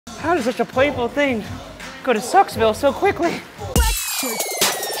How does such a playful thing go to Sucksville so quickly? Shake,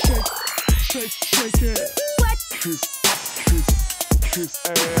 shake, shake, shake it. Kiss, kiss, kiss.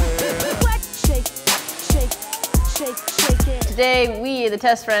 Shake, shake, shake, shake it. Today, we, the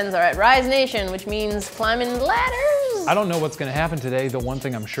Test Friends, are at Rise Nation, which means climbing ladders. I don't know what's gonna happen today. The one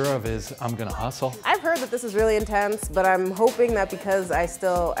thing I'm sure of is I'm gonna hustle. I've heard that this is really intense, but I'm hoping that because I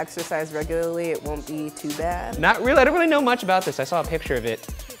still exercise regularly, it won't be too bad. Not really, I don't really know much about this. I saw a picture of it.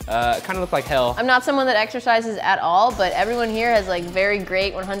 It kind of looked like hell. I'm not someone that exercises at all, but everyone here has like very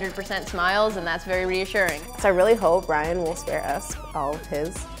great 100% smiles, and that's very reassuring. So I really hope Ryan will spare us all of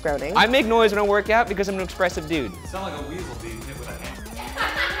his groaning. I make noise when I work out because I'm an expressive dude. You sound like a weasel being hit with a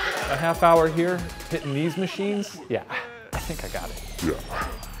hammer. A half hour here, hitting these machines? Yeah, I think I got it. Yeah,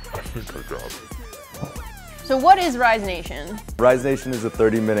 I think I got it. So what is Rise Nation? Rise Nation is a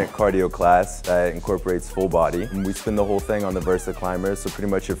 30-minute cardio class that incorporates full body. And we spin the whole thing on the Versa climbers, so pretty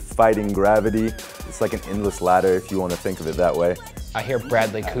much you're fighting gravity. It's like an endless ladder if you want to think of it that way. I hear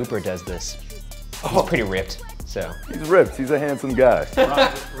Bradley Cooper does this. He's pretty ripped, so. He's ripped, he's a handsome guy.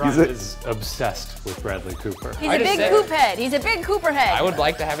 Ron is obsessed with Bradley Cooper. He's a big Coop head. He's a big Cooper head. I would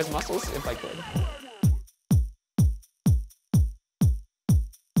like to have his muscles if I could.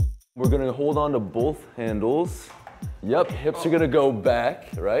 We're gonna hold on to both handles. Yep, hips are gonna go back,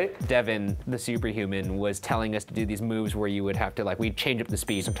 right? Devin, the superhuman, was telling us to do these moves where you would have to we'd change up the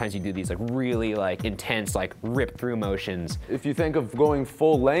speed. Sometimes you do these really intense, rip through motions. If you think of going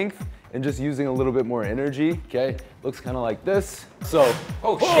full length and just using a little bit more energy, okay? Looks kind of like this. So,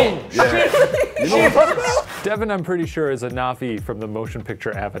 oh shit! Yeah. You know what I'm talking about? Devin, I'm pretty sure, is a Navi from the motion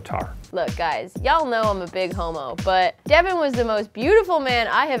picture Avatar. Look, guys, y'all know I'm a big homo, but Devin was the most beautiful man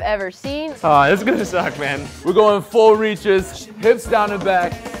I have ever seen. Oh, this is gonna suck, man. We're going full reaches, hips down and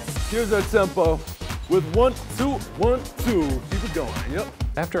back. Here's our tempo with 1, 2, 1, 2. Keep it going, yep.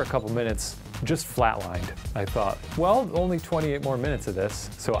 After a couple minutes, just flatlined. I thought, well, only 28 more minutes of this,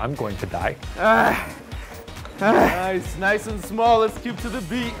 so I'm going to die. Nice, nice and small. Let's keep to the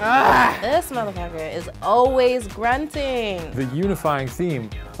beat. This motherfucker is always grunting. The unifying theme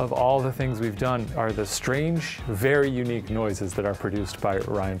of all the things we've done are the strange, very unique noises that are produced by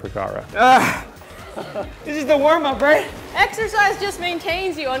Ryan Vergara. This is the warm-up, right? Exercise just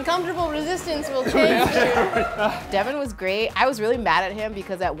maintains you. Uncomfortable resistance will change you. Devin was great. I was really mad at him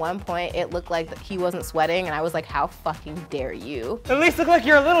because at one point it looked like he wasn't sweating, and I was like, how fucking dare you? At least look like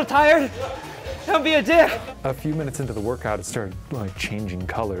you're a little tired. Don't be a dick. A few minutes into the workout, it started changing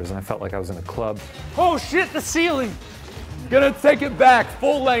colors, and I felt like I was in a club. Oh shit, the ceiling. Gonna take it back,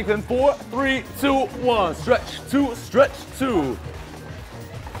 full length in 4, 3, 2, 1. Stretch, 2, stretch, 2.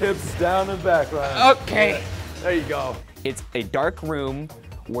 Hips down and back, Ryan. Okay. There you go. It's a dark room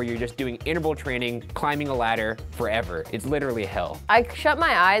where you're just doing interval training, climbing a ladder forever. It's literally hell. I shut my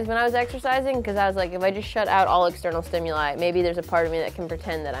eyes when I was exercising because I was like, if I just shut out all external stimuli, maybe there's a part of me that can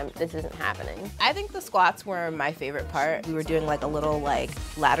pretend that this isn't happening. I think the squats were my favorite part. We were doing a little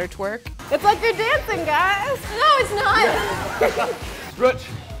ladder twerk. It's like you're dancing, guys. No, it's not. Stretch,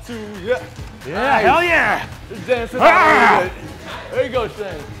 2, yeah. Yeah, nice. Hell yeah. Just dancing out a little bit. There you go,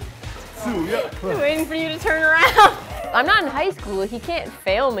 Shane. 2, yeah. I'm waiting for you to turn around. I'm not in high school, he can't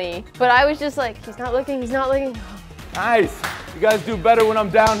fail me. But I was just like, he's not looking, he's not looking. Nice. You guys do better when I'm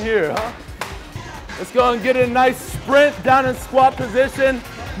down here, huh? Let's go and get a nice sprint down in squat position.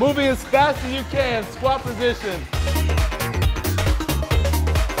 Moving as fast as you can, squat position.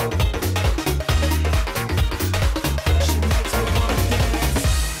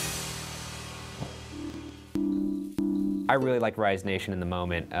 I really like Rise Nation in the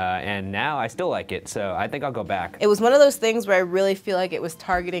moment, and now I still like it, so I think I'll go back. It was one of those things where I really feel like it was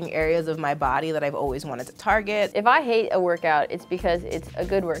targeting areas of my body that I've always wanted to target. If I hate a workout, it's because it's a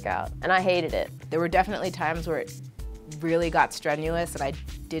good workout, and I hated it. There were definitely times where it really got strenuous and I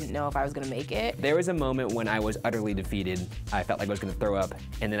didn't know if I was gonna make it. There was a moment when I was utterly defeated. I felt like I was gonna throw up,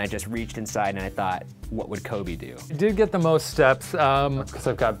 and then I just reached inside and I thought, what would Kobe do? I did get the most steps because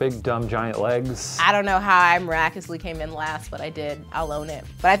I've got big, dumb, giant legs. I don't know how I miraculously came in last, but I did. I'll own it.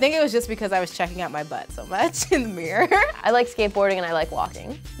 But I think it was just because I was checking out my butt so much in the mirror. I like skateboarding and I like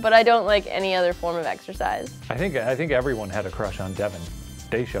walking, but I don't like any other form of exercise. I think everyone had a crush on Devin.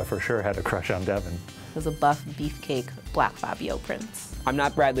 Daisha for sure had a crush on Devin. It was a buff beefcake Black Fabio prince. I'm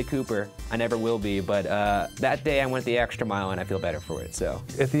not Bradley Cooper. I never will be, but that day I went the extra mile and I feel better for it, so.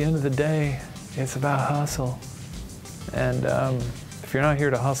 At the end of the day, it's about hustle. And if you're not here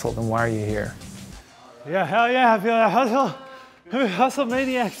to hustle, then why are you here? Yeah, hell yeah, I feel like hustle. Hustle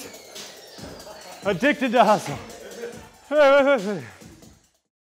maniacs. Addicted to hustle.